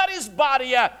body, cut his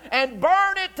body up, and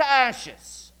burn it to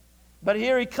ashes. But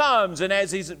here he comes, and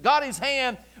as he's got his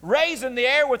hand raised in the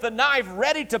air with a knife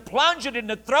ready to plunge it in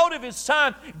the throat of his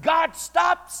son, God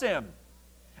stops him.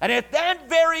 And at that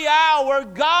very hour,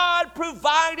 God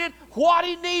provided what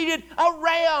he needed, a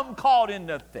ram caught in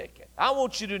the thicket. I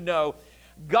want you to know,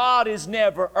 God is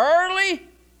never early,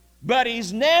 but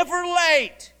he's never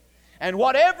late. And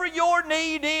whatever your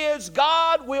need is,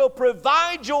 God will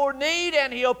provide your need,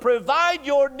 and he'll provide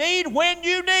your need when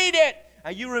you need it.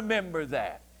 Now you remember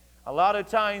that. A lot of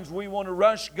times we want to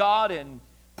rush God and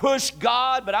push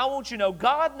God, but I want you to know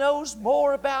God knows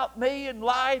more about me and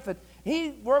life, and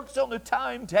he works on the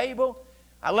timetable.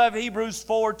 I love Hebrews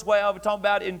 4:12. We're talking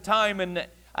about in time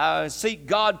and seek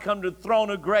God, come to the throne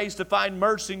of grace to find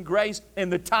mercy and grace in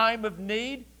the time of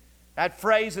need. That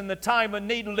phrase, in the time of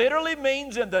need, literally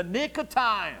means in the nick of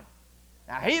time.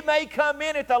 Now, he may come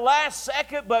in at the last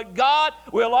second, but God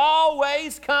will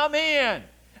always come in.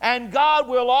 And God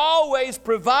will always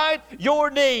provide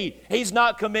your need. He's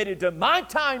not committed to my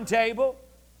timetable.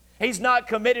 He's not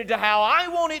committed to how I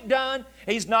want it done.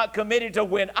 He's not committed to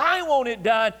when I want it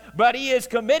done. But he is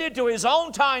committed to his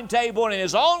own timetable and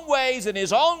his own ways and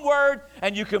his own word.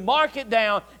 And you can mark it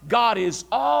down. God is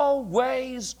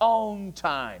always on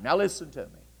time. Now listen to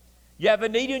me. You have a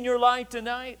need in your life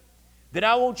tonight? Then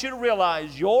I want you to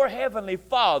realize your Heavenly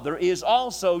Father is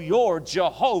also your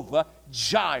Jehovah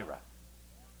Jireh.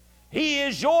 He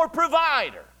is your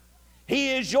provider.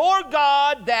 He is your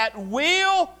God that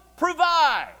will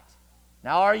provide.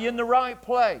 Now, are you in the right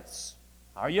place?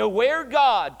 Are you aware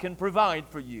God can provide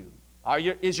for you?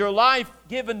 Is your life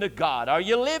given to God? Are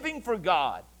you living for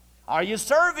God? Are you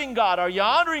serving God? Are you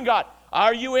honoring God?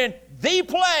 Are you in the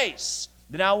place?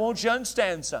 Then I want you to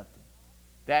understand something.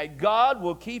 That God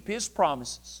will keep His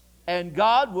promises. And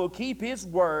God will keep His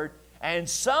word. And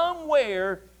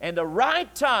somewhere in the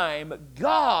right time,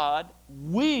 God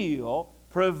will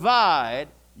provide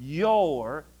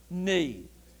your need.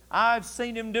 I've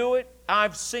seen Him do it.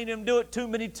 I've seen Him do it too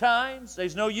many times.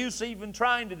 There's no use even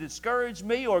trying to discourage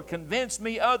me or convince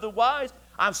me otherwise.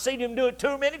 I've seen Him do it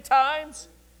too many times.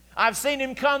 I've seen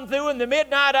Him come through in the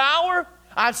midnight hour.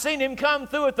 I've seen Him come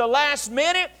through at the last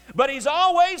minute, but He's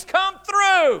always come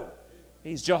through.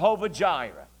 He's Jehovah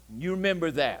Jireh. You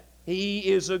remember that. He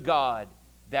is a God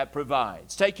that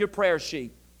provides. Take your prayer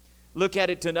sheet. Look at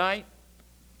it tonight.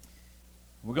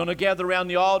 We're going to gather around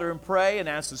the altar and pray and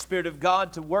ask the Spirit of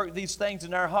God to work these things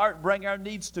in our heart and bring our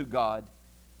needs to God.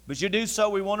 But you do so,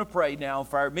 we want to pray now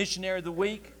for our missionary of the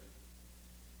week.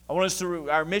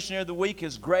 Our missionary of the week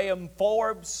is Graham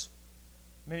Forbes.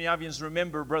 Many of you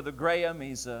remember Brother Graham.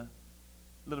 He's a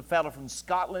little fellow from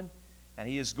Scotland, and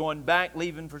he is going back,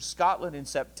 leaving for Scotland in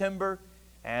September.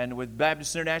 And with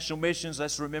Baptist International Missions,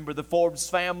 let's remember the Forbes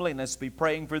family, and let's be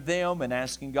praying for them and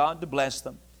asking God to bless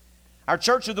them. Our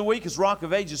church of the week is Rock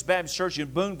of Ages Baptist Church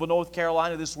in Boonville, North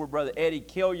Carolina. This is where Brother Eddie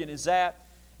Killian is at.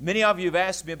 Many of you have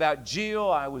asked me about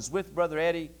Jill. I was with Brother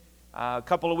Eddie a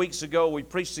couple of weeks ago. We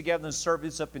preached together in a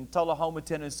service up in Tullahoma,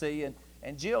 Tennessee,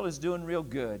 and Jill is doing real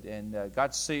good, and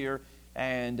got to see her.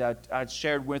 And I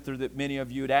shared with her that many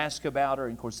of you had asked about her.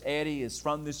 And, of course, Eddie is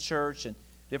from this church and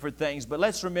different things. But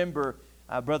let's remember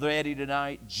Brother Eddie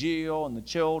tonight, Jill and the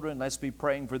children. Let's be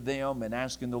praying for them and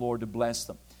asking the Lord to bless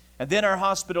them. And then our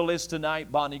hospital list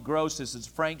tonight, Bonnie Gross. This is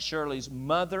Frank Shirley's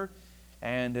mother.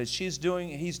 And she's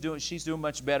doing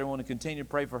much better. I want to continue to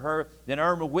pray for her. Then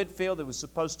Irma Whitfield, that was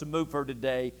supposed to move her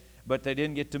today, but they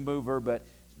didn't get to move her. But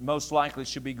most likely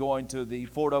she'll be going to the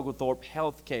Fort Oglethorpe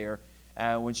Health Care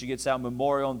when she gets out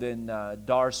Memorial. And then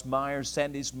Doris Myers,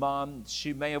 Sandy's mom,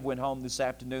 she may have went home this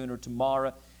afternoon or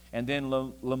tomorrow. And then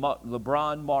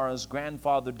LeBron Morrow's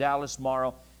grandfather, Dallas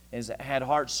Morrow, has had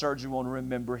heart surgery. We want to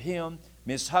remember him.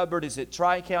 Miss Hubbard is at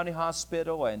Tri-County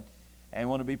Hospital, and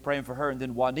want to be praying for her. And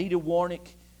then Juanita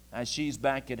Warnick, She's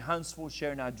back at Huntsville.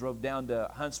 Sharon and I drove down to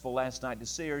Huntsville last night to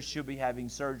see her. She'll be having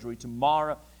surgery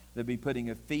tomorrow. They'll be putting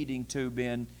a feeding tube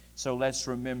in. So let's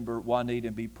remember Juanita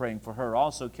and be praying for her.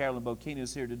 Also, Carolyn Bokina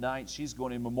is here tonight. She's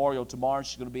going in Memorial tomorrow.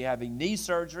 She's going to be having knee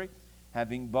surgery,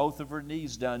 having both of her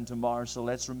knees done tomorrow. So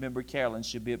let's remember Carolyn.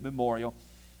 She'll be at Memorial.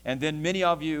 And then many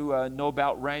of you know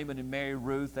about Raymond and Mary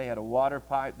Ruth. They had a water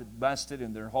pipe that busted,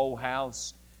 and their whole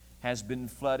house has been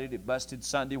flooded. It busted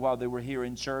Sunday while they were here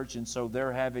in church, and so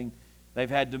they've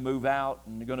had to move out,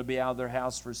 and they're going to be out of their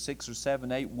house for 6 or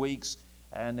 7, 8 weeks,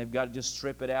 and they've got to just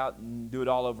strip it out and do it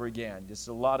all over again. Just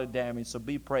a lot of damage, so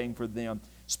be praying for them.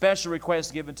 Special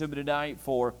request given to me tonight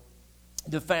for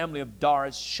the family of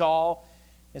Doris Shaw.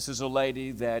 This is a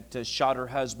lady that shot her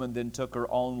husband, then took her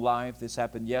own life. This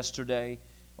happened yesterday.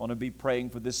 I want to be praying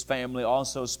for this family.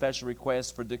 Also, a special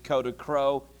request for Dakota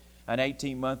Crow, an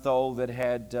 18-month-old that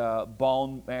had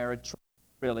bone marrow.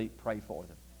 Really pray for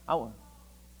them.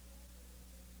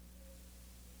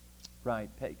 Right,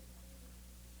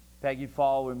 Peggy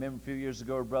Fall. Remember a few years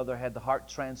ago her brother had the heart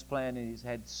transplant, and he's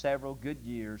had several good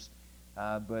years,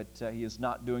 but he is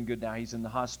not doing good now. He's in the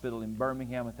hospital in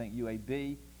Birmingham, I think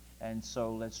UAB, and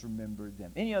so let's remember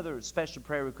them. Any other special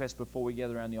prayer requests before we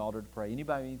gather around the altar to pray?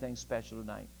 Anybody anything special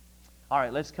tonight? All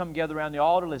right, let's come gather around the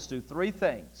altar. Let's do 3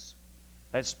 things.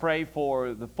 Let's pray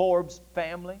for the Forbes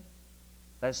family.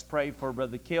 Let's pray for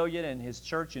Brother Killian and his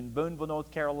church in Boonville,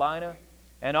 North Carolina.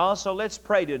 And also, let's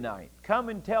pray tonight. Come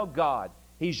and tell God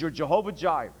He's your Jehovah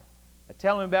Jireh.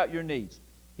 Tell Him about your needs.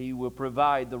 He will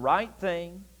provide the right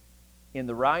thing in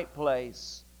the right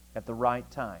place at the right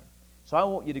time. So I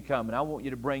want you to come, and I want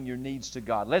you to bring your needs to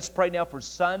God. Let's pray now for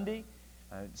Sunday.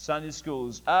 Sunday school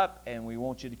is up, and we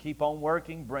want you to keep on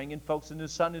working, bringing folks into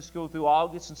Sunday school through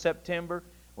August and September.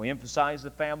 We emphasize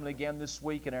the family again this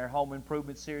week in our home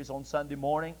improvement series on Sunday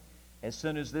morning. As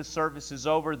soon as this service is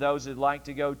over, those that like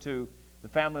to go to the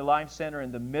Family Life Center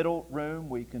in the middle room,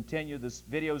 we continue this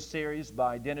video series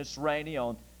by Dennis Rainey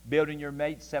on building your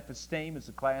mate's self-esteem. It's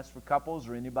a class for couples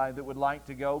or anybody that would like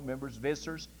to go, members,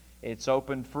 visitors. It's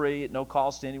open, free, at no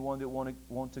cost to anyone that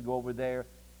want to go over there.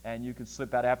 And you can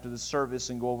slip out after the service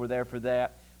and go over there for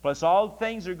that. Plus, all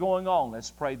things are going on.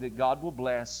 Let's pray that God will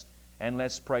bless, and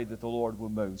let's pray that the Lord will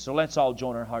move. So let's all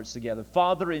join our hearts together.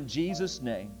 Father, in Jesus'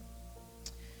 name,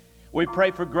 we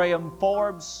pray for Graham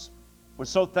Forbes. We're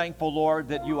so thankful, Lord,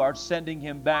 that you are sending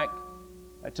him back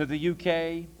to the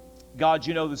UK. God,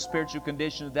 you know the spiritual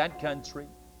condition of that country,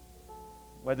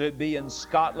 whether it be in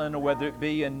Scotland or whether it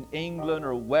be in England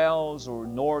or Wales or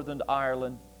Northern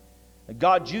Ireland.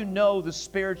 God, you know the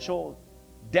spiritual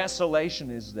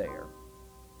desolation is there.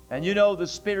 And you know the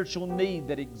spiritual need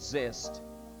that exists.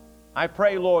 I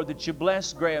pray, Lord, that you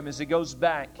bless Graham as he goes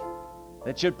back,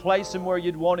 that you'd place him where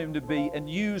you'd want him to be and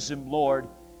use him, Lord,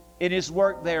 in his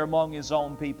work there among his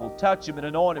own people. Touch him and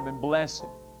anoint him and bless him.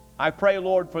 I pray,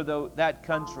 Lord, for that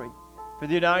country, for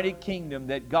the United Kingdom,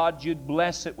 that God, you'd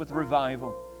bless it with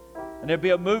revival. And there'd be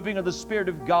a moving of the Spirit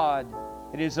of God.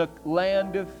 It is a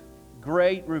land of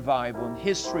great revival and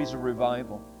histories of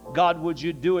revival. God, would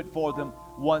you do it for them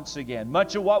once again?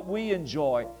 Much of what we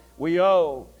enjoy, we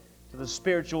owe to the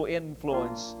spiritual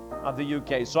influence of the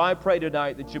UK. So I pray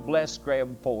tonight that you bless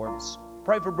Graham Forbes.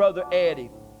 Pray for Brother Eddie,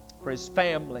 for his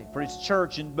family, for his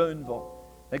church in Boonville.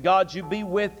 That God, you be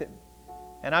with him.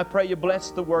 And I pray you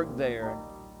bless the work there.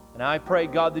 And I pray,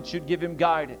 God, that you'd give him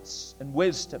guidance and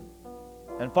wisdom.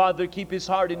 And Father, keep his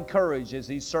heart encouraged as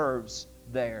he serves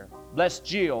there. Bless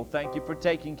Jill. Thank you for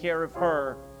taking care of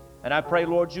her. And I pray,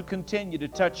 Lord, you continue to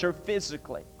touch her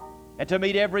physically and to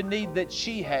meet every need that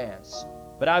she has.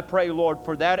 But I pray, Lord,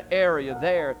 for that area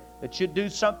there, that you'd do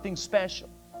something special.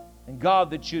 And God,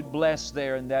 that you'd bless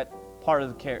there in that part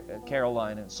of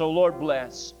Carolina. So, Lord,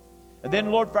 bless. And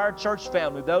then, Lord, for our church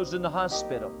family, those in the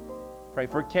hospital, pray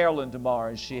for Carolyn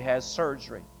tomorrow as she has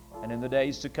surgery and in the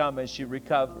days to come as she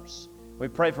recovers. We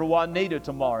pray for Juanita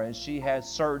tomorrow as she has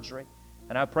surgery.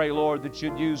 And I pray, Lord, that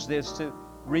you'd use this to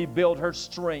rebuild her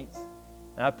strength.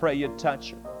 And I pray you'd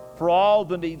touch her. For all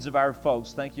the needs of our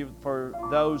folks, thank you for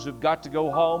those who've got to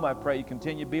go home. I pray you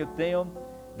continue to be with them.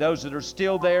 Those that are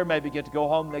still there, maybe get to go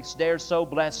home next day or so,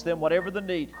 bless them. Whatever the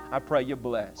need, I pray you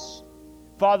bless.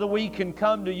 Father, we can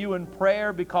come to you in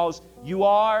prayer because you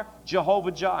are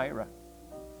Jehovah Jireh.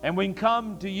 And we can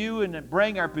come to you and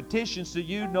bring our petitions to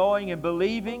you, knowing and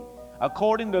believing,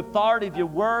 according to the authority of your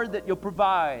word, that you'll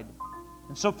provide.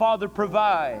 And so, Father,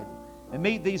 provide and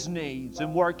meet these needs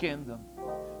and work in them.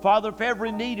 Father, for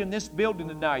every need in this building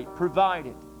tonight, provide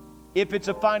it. If it's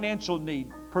a financial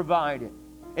need, provide it.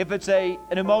 If it's an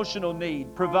emotional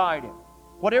need, provide it.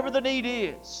 Whatever the need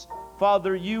is,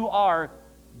 Father, you are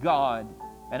God.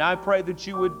 And I pray that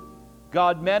you would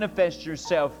God, manifest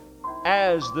yourself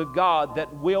as the God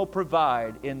that will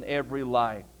provide in every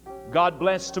life. God,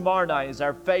 bless tomorrow night as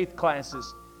our faith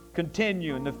classes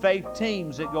continue and the faith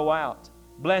teams that go out.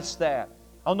 Bless that.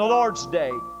 On the Lord's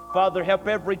Day, Father, help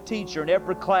every teacher and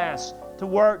every class to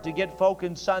work to get folk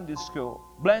in Sunday school.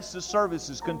 Bless the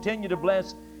services. Continue to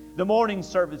bless the morning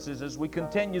services as we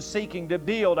continue seeking to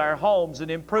build our homes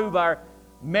and improve our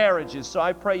marriages. So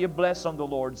I pray you bless on the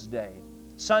Lord's Day.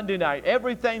 Sunday night,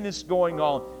 everything that's going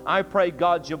on, I pray,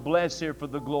 God, you bless here for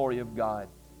the glory of God.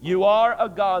 You are a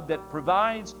God that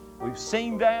provides. We've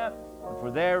seen that. And for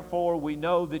therefore, we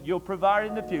know that you'll provide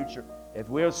in the future if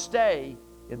we'll stay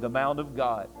in the mount of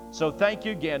God. So thank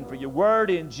you again for your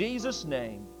word in Jesus'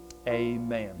 name.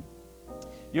 Amen.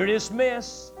 You're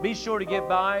dismissed. Be sure to get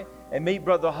by and meet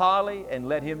Brother Holly and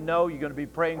let him know you're going to be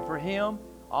praying for him.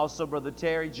 Also, Brother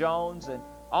Terry Jones and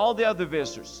all the other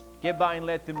visitors. Get by and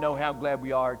let them know how glad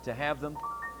we are to have them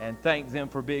and thank them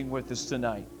for being with us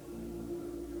tonight.